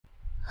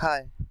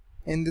Hi,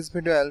 in this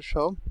video I'll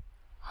show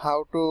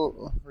how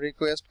to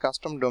request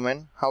custom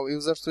domain, how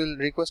users will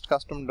request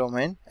custom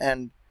domain,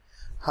 and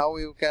how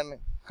you can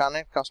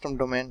connect custom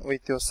domain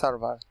with your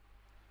server.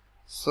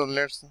 So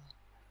let's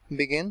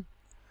begin.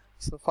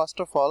 So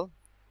first of all,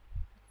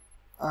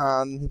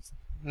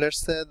 let's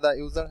say the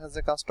user has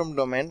a custom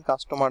domain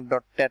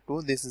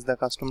customer.tattoo. This is the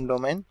custom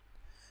domain,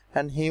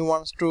 and he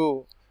wants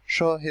to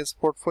show his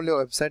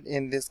portfolio website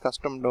in this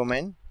custom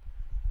domain.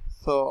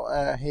 So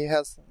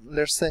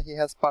let's say he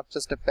has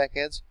purchased a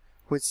package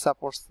which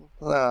supports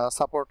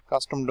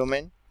custom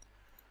domain.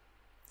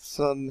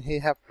 So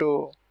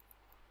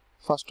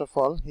first of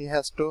all he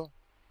has to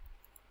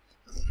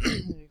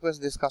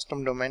request this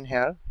custom domain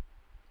here.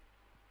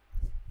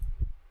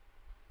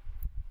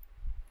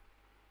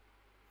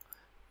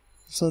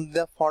 So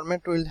the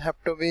format will have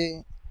to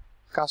be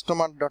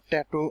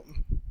customer.tattoo,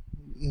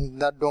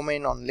 the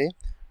domain only.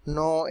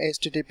 No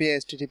HTTP,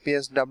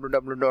 HTTPS,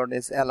 www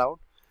is allowed.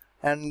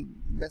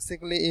 And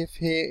basically if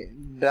he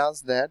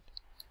does that,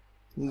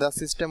 the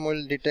system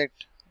will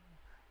detect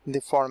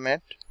the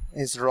format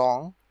is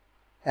wrong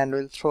and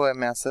will throw a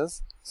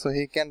message. So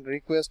he can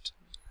request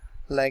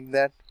like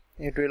that,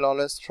 it will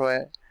always throw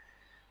a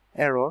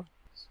error.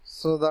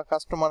 So the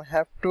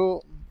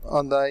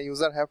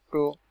user have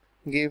to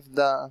give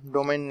the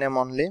domain name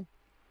only.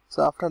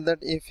 So after that,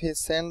 if he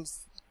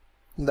sends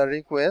the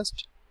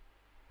request,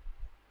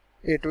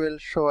 it will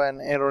show an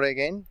error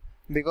again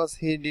because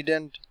he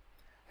didn't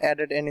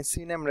added any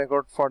CNAME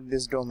record for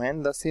this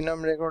domain. The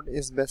CNAME record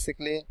is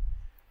basically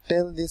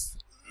tell this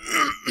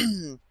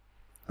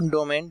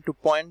domain to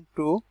point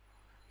to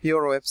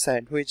your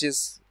website, which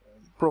is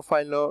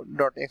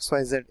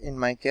profilo.xyz in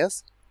my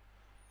case.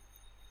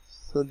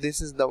 So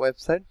this is the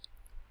website.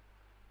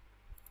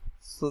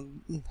 So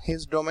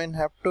his domain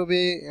have to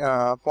be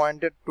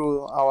pointed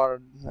to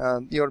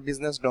your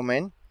business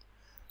domain,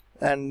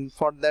 and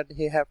for that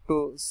he have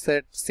to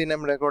set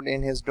CNAME record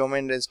in his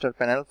domain register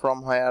panel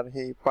from where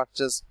he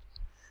purchased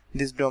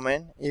this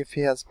domain. If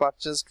he has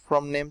purchased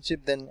from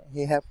Namecheap, then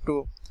he have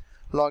to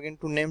log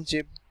into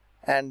Namecheap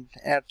and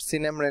add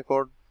CNAME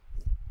record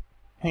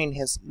in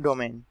his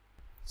domain.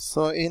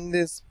 So in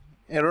this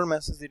error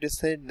message it is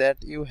said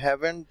that you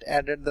haven't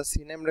added the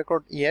CNAME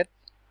record yet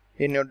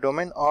in your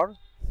domain, or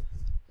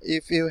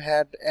if you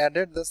had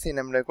added the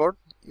CNAME record,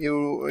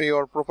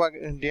 your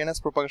DNS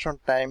propagation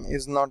time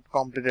is not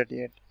completed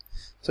yet.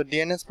 So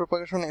DNS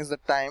propagation is the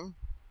time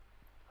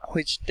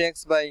which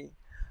takes to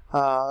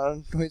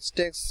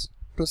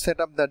set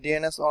up the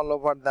DNS all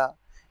over the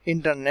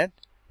internet,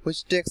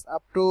 which takes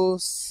up to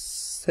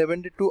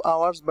 72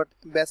 hours, but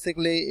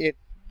basically it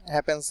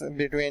happens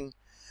between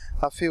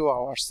a few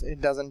hours.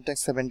 It doesn't take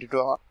 72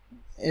 hours.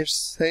 It's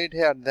said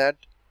here that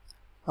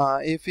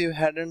if you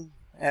hadn't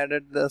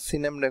added the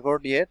CNAME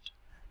record yet,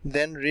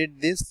 then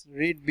read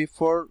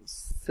before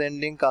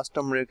sending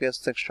custom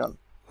request section,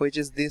 which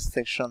is this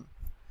section,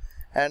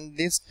 and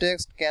this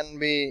text can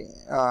be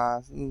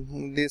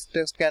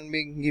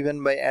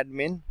given by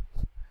admin.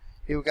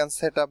 You can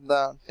set up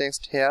the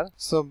text here.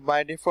 So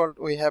by default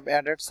we have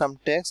added some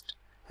text,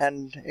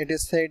 and it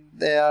is said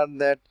there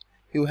that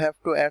you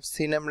have to add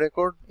CNAME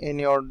record in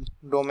your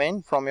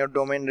domain from your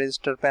domain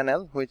register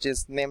panel, which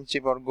is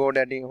Namecheap or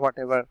GoDaddy,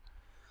 whatever.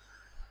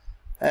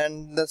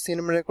 And the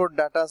CNAME record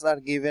datas are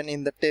given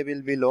in the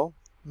table below.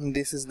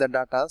 This is the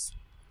datas.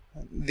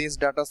 These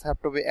datas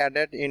have to be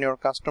added in your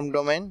custom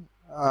domain,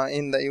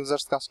 in the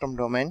user's custom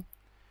domain,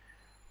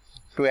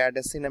 to add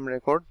a CNAME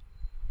record.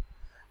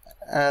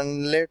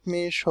 And let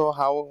me show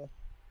how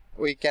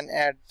we can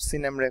add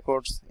CNAME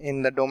records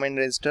in the domain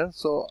register.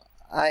 So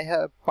I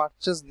have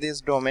purchased this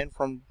domain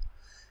from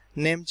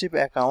Namecheap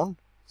account.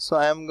 So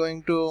I am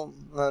going to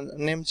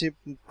Namecheap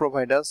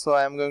provider. So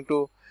I am going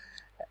to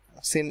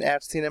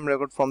add CNAME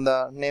record from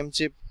the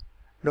Namecheap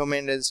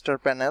domain register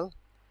panel.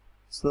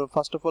 So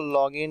first of all,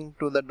 log in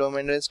to the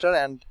domain register,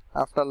 and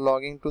after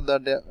logging to the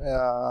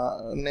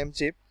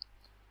Namecheap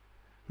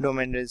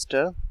domain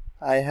register,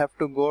 I have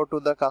to go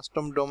to the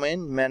custom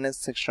domain manage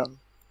section,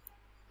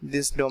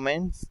 this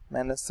domains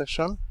manage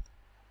section,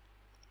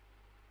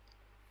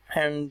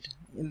 and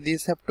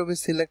these have to be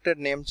selected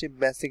Namecheap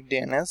basic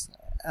DNS,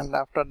 and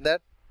after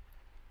that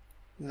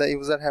the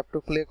user have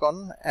to click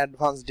on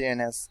advanced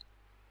DNS.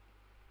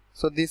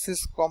 So this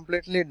is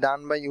completely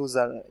done by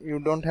user. You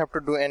don't have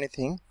to do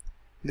anything.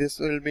 This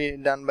will be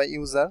done by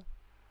user,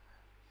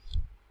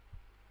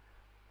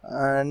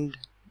 and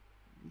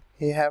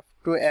he have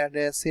to add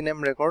a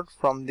CNAME record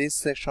from this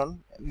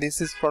section.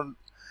 This is for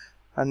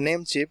a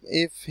Namecheap.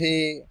 If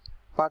he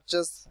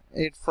purchase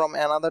it from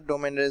another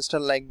domain register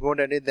like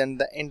GoDaddy, then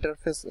the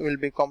interface will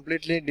be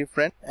completely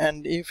different.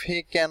 And if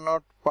he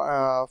cannot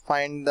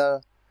find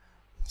the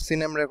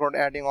CNAME record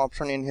adding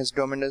option in his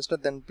domain register,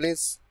 then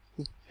please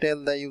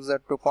tell the user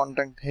to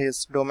contact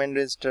his domain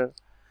register,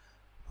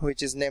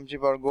 which is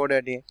Namecheap or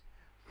GoDaddy,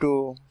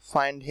 to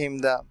find him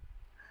the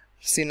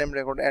CNAME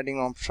record adding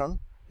option.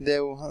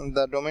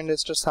 The domain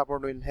register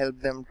support will help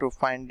them to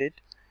find it.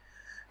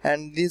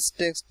 And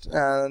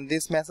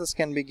this message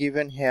can be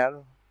given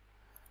here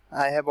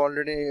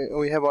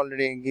we have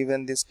already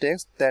given this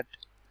text that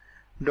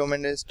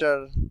domain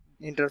register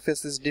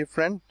interface is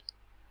different,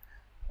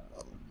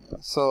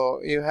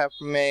 so you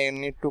may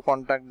need to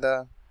contact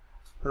the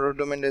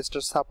domain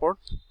register support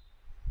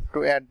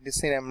to add the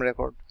CNAME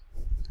record.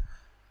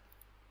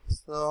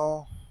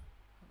 So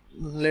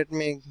let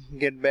me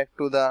get back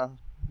to the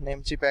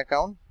Namecheap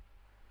account.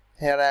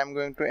 Here I am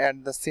going to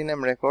add the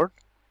CNAME record.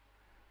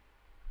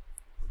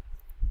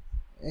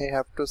 You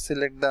have to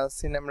select the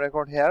CNAME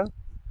record here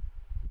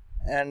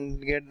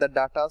and get the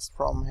data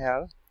from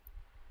here.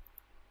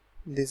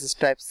 This is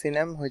type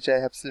CNAME, which I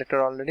have selected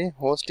already.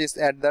 Host is @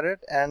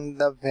 and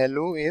the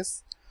value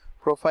is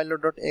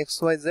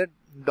profiler.xyz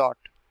dot.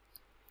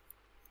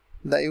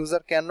 The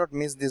user cannot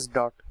miss this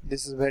dot.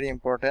 This is very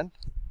important.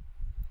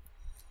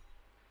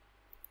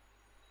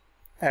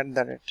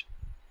 @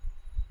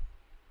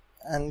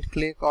 and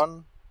click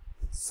on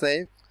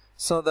save.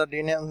 So the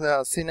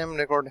CNAME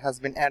record has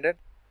been added.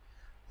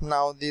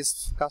 Now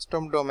this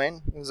custom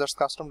domain, user's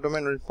custom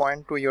domain, will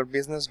point to your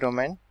business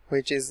domain,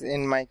 which is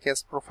in my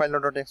case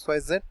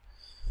profiler.xyz.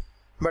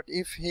 But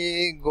if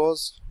he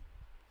goes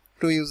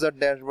to user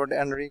dashboard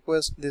and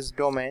requests this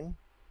domain,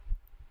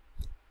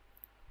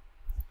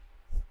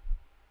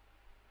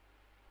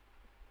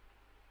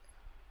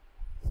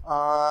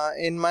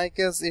 in my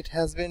case it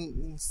has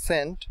been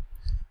sent,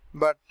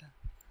 but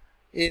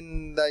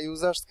in the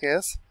user's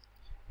case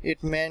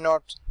it may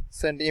not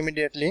send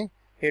immediately.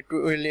 It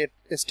will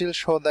still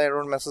show the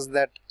error message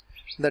that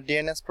the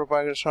DNS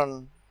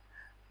propagation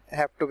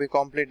have to be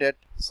completed.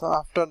 So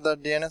after the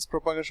DNS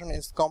propagation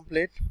is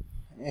complete,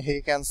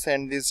 he can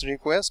send this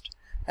request,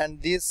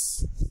 and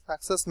this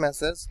success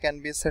message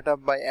can be set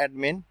up by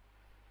admin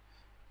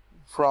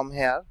from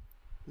here,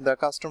 the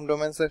custom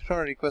domain section,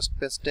 request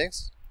paste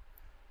text.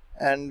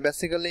 And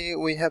basically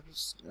we have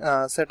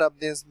set up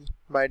this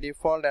by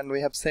default, and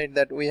we have said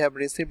that we have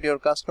received your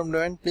custom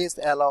domain, please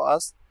allow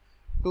us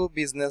 2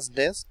 business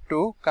days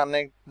to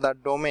connect the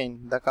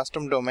domain, the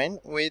custom domain,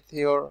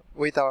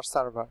 with our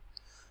server.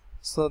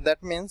 So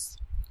that means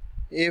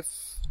if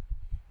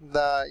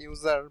the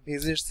user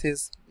visits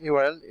his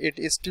URL, it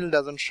still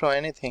doesn't show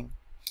anything.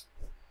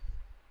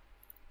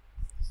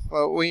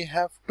 You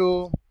have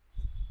to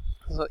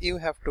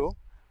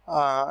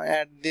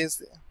add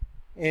this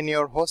in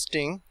your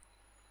hosting.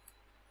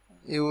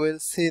 You will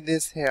see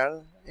this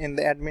here in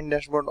the admin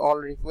dashboard, all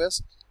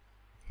requests.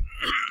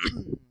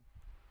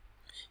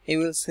 You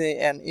will see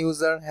an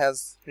user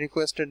has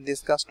requested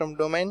this custom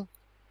domain.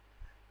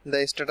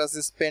 The status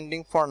is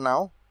pending for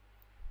now.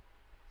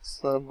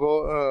 So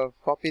go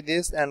copy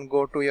this and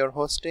go to your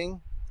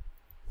hosting,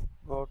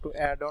 go to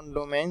add-on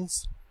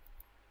domains.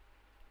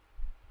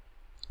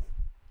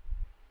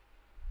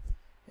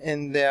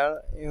 In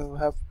there you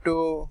have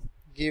to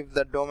give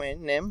the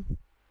domain name,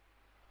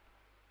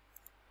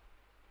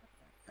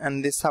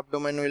 and this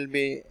subdomain will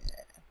be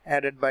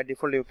added by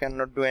default. You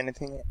cannot do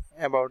anything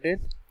about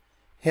it.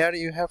 Here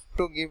you have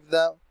to give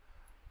the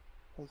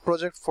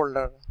project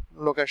folder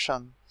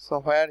location, so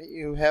where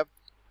you have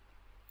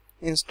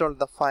installed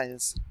the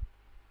files.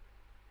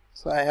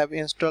 So I have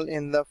installed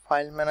in the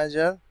file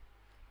manager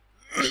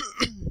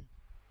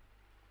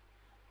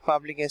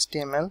public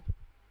HTML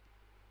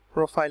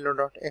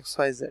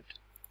profiler.xyz.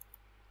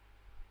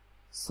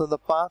 So the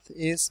path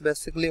is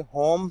basically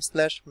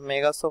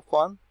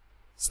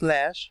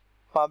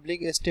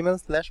home/megasoft1/public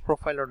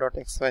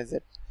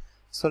HTML/profiler.xyz.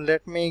 So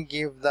let me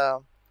give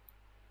the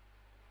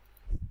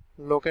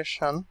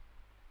location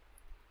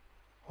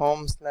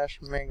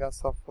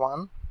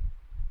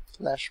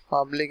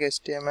home/megasoft1/public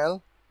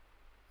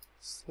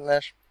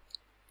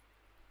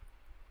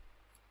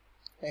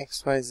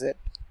HTML/xyz.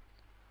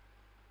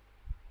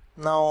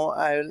 Now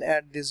I will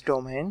add this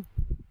domain.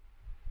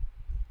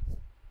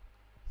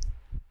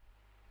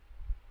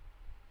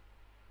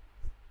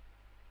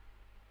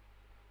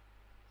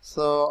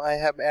 So I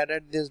have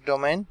added this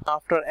domain.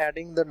 After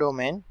adding the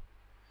domain,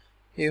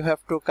 you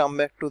have to come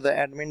back to the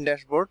admin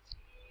dashboard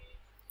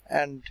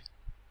and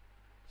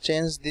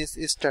change this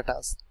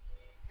status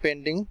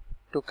pending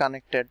to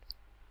connected.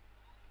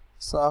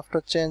 So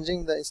after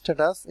changing the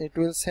status, it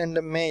will send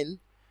a mail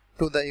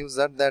to the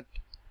user that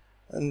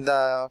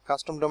the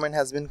custom domain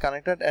has been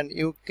connected, and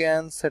you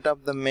can set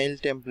up the mail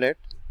template.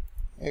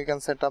 You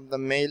can set up the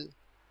mail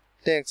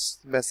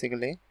text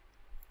basically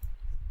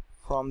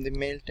from the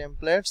mail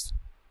templates,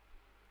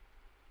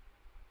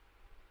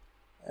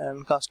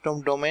 and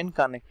custom domain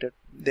connected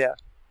there.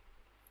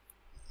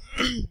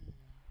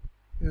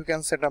 You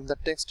can set up the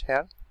text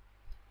here,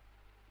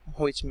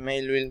 which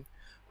mail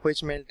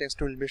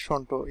text will be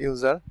shown to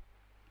user.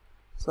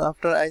 So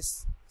after I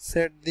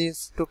set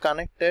this to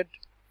connected,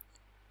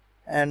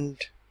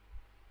 and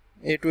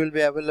it will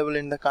be available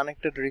in the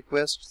connected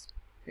requests,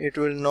 it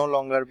will no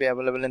longer be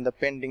available in the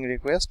pending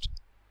request.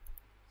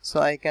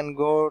 So I can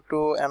go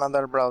to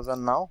another browser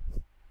now,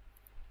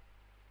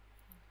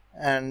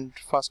 and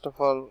first of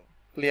all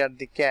clear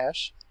the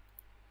cache,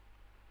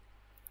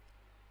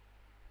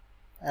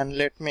 and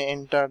let me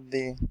enter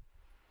the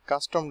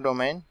custom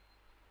domain.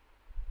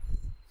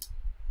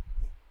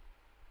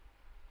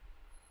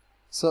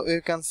 So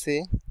you can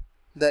see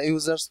the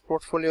user's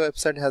portfolio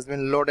website has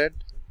been loaded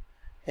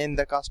in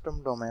the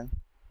custom domain.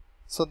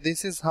 So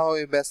this is how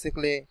you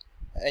basically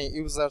a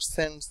user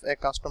sends a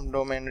custom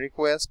domain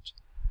request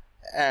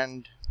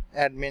and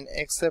admin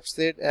accepts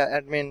it.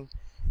 Admin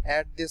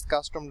add this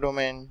custom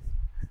domain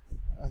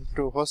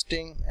to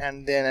hosting,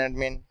 and then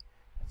admin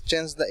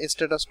change the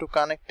status to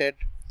connected,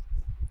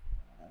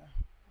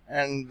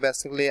 and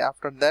basically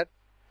after that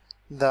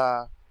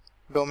the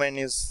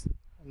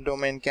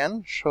domain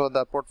can show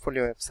the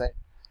portfolio website.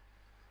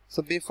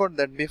 So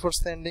before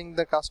sending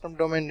the custom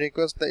domain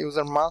request, the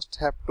user must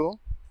have to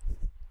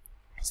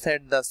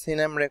set the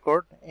CNAME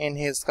record in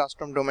his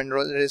custom domain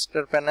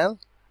register panel.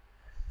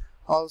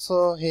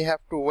 Also he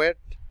have to wait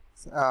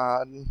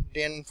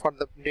for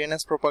the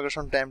DNS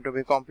propagation time to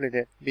be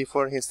completed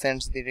before he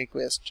sends the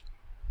request.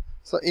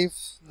 So if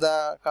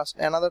the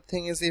another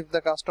thing is, if the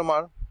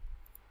customer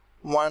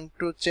want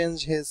to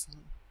change his,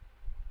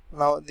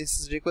 now this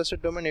is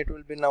requested domain, it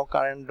will be now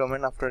current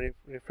domain after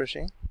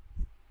refreshing.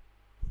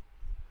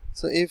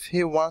 So if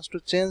he wants to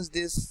change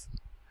this,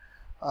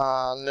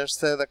 let's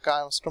say the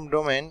custom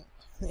domain,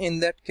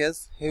 in that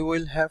case he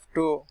will have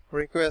to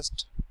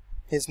request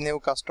his new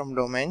custom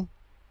domain.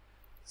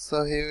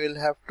 So he will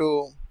have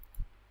to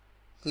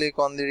click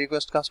on the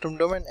request custom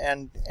domain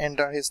and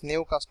enter his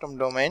new custom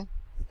domain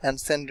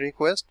and send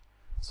request.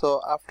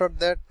 So after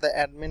that the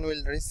admin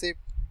will receive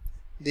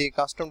the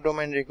custom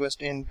domain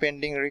request in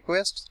pending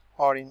requests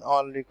or in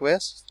all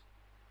requests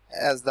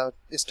as the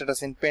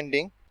status in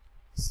pending.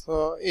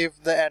 So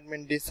if the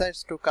admin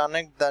decides to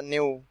connect the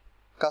new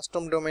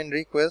custom domain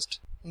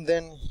request,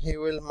 then the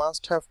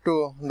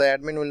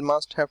admin will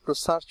must have to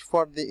search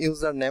for the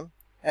username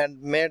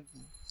and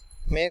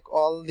make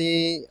all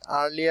the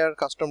earlier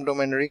custom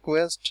domain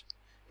request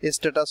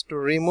status to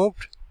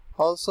removed.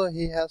 Also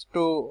he have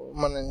to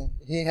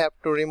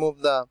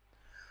remove the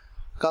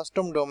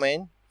custom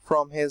domain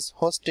from his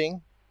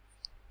hosting.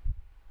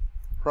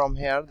 From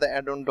here the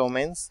add-on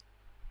domains,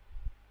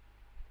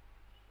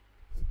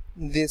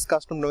 this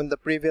custom domain, the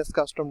previous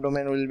custom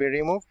domain will be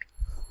removed.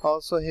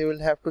 Also he will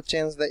have to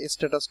change the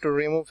status to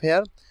remove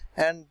here,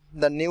 and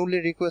the newly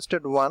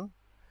requested one,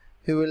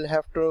 he will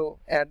have to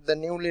add the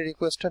newly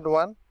requested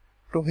one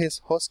to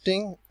his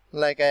hosting,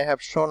 like I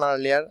have shown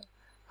earlier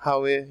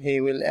how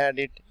he will add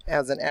it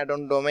as an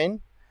add-on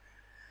domain,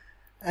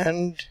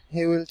 and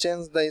he will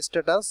change the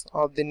status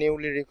of the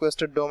newly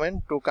requested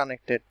domain to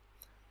connected.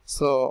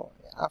 So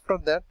after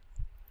that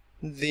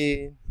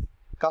the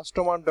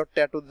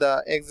customer.tattoo,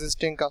 the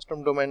existing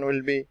custom domain,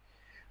 will be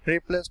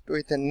replaced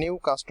with a new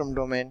custom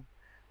domain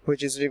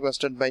which is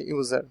requested by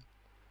user.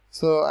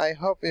 So I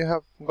hope you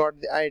have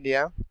got the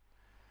idea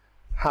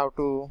how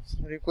to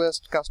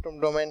request custom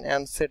domain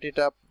and set it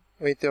up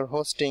with your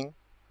hosting.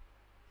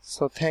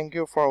 So thank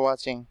you for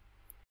watching.